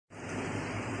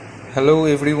Hello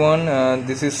everyone,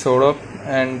 this is Saurabh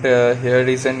and here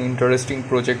is an interesting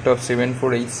project of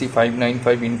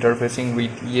 74HC595 interfacing with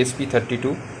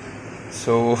ESP32.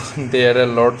 So there are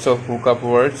lots of hookup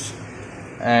words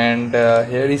and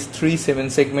here is 3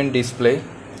 7-segment display.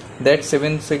 That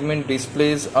 7-segment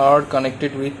displays are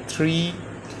connected with 3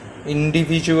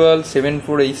 individual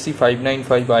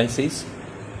 74HC595 ICs.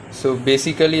 So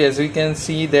basically, as we can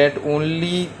see that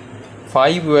only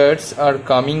 5 wires are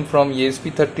coming from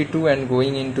ESP32 and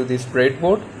going into this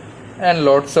breadboard, and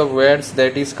lots of wires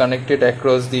that is connected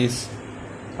across this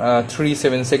 3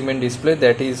 7-segment display,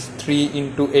 that is 3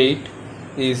 into 8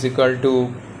 is equal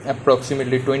to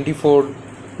approximately 24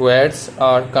 wires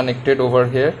are connected over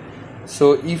here.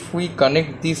 So if we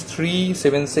connect these 3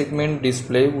 7-segment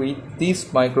display with this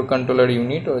microcontroller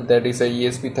unit, or that is a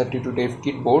ESP32 dev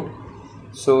kit board,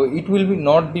 so it will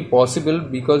not be possible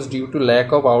because due to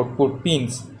lack of output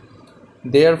pins.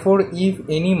 Therefore, if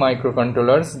any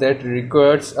microcontrollers that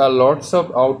requires a lots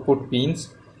of output pins,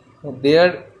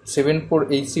 their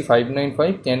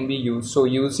 74HC595 can be used. So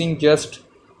using just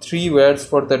 3 wires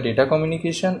for the data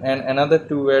communication and another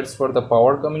 2 wires for the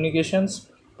power communications,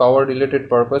 power related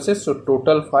purposes, so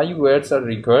total 5 wires are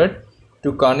required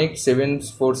to connect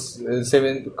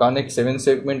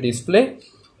 7-segment display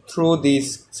through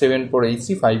this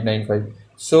 74HC595.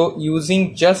 So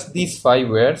using just these 5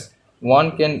 wires,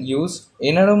 one can use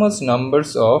enormous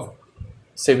numbers of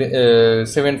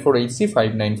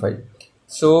 74HC595.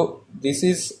 So this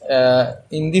is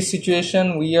in this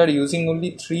situation we are using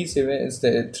only 3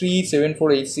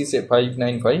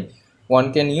 74HC595.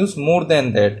 One can use more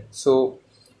than that. So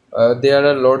there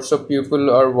are lots of people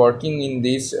are working in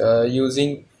this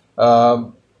using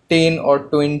 10 or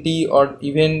 20 or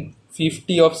even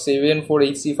 50 of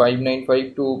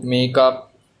 74HC595 to make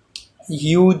up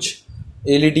huge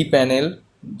LED panel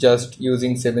just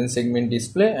using 7-segment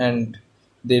display, and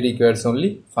they requires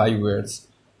only 5 wires.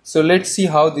 So let's see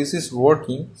how this is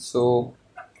working. So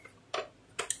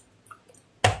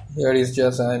here is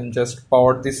I'm just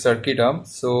powered this circuit up.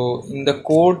 So in the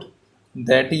code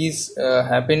that is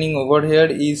happening over here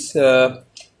is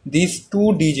these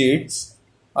 2 digits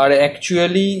are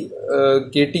actually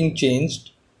getting changed.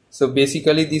 So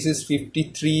basically this is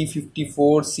 53,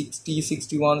 54, 60,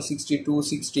 61, 62,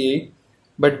 68,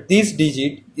 but this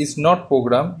digit is not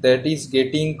programmed, that is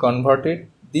getting converted.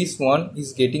 This one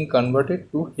is getting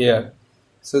converted to here.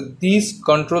 So this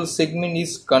control segment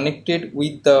is connected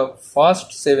with the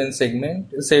first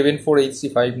 7-segment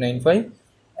 74HC595,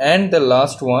 and the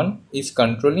last one is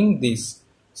controlling this.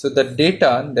 So the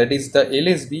data, that is the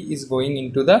LSB, is going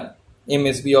into the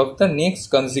MSB of the next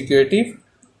consecutive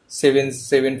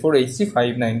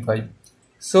 74HC595.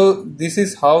 So this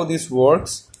is how this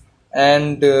works,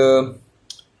 and the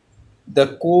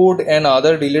code and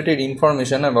other related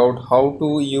information about how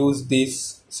to use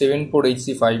this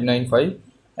 74HC595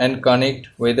 and connect,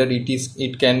 whether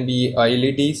it can be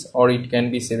LEDs or it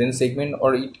can be 7-segment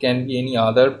or it can be any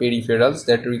other peripherals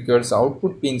that requires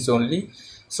output pins only.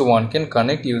 So one can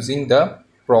connect using the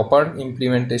proper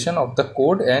implementation of the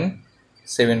code and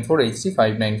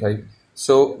 74HC595.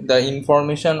 So the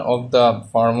information of the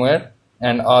firmware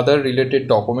and other related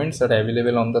documents are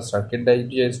available on the Circuit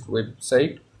Digest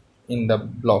website in the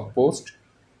blog post.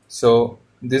 So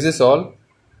this is all.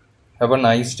 Have a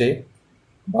nice day.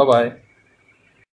 Bye bye.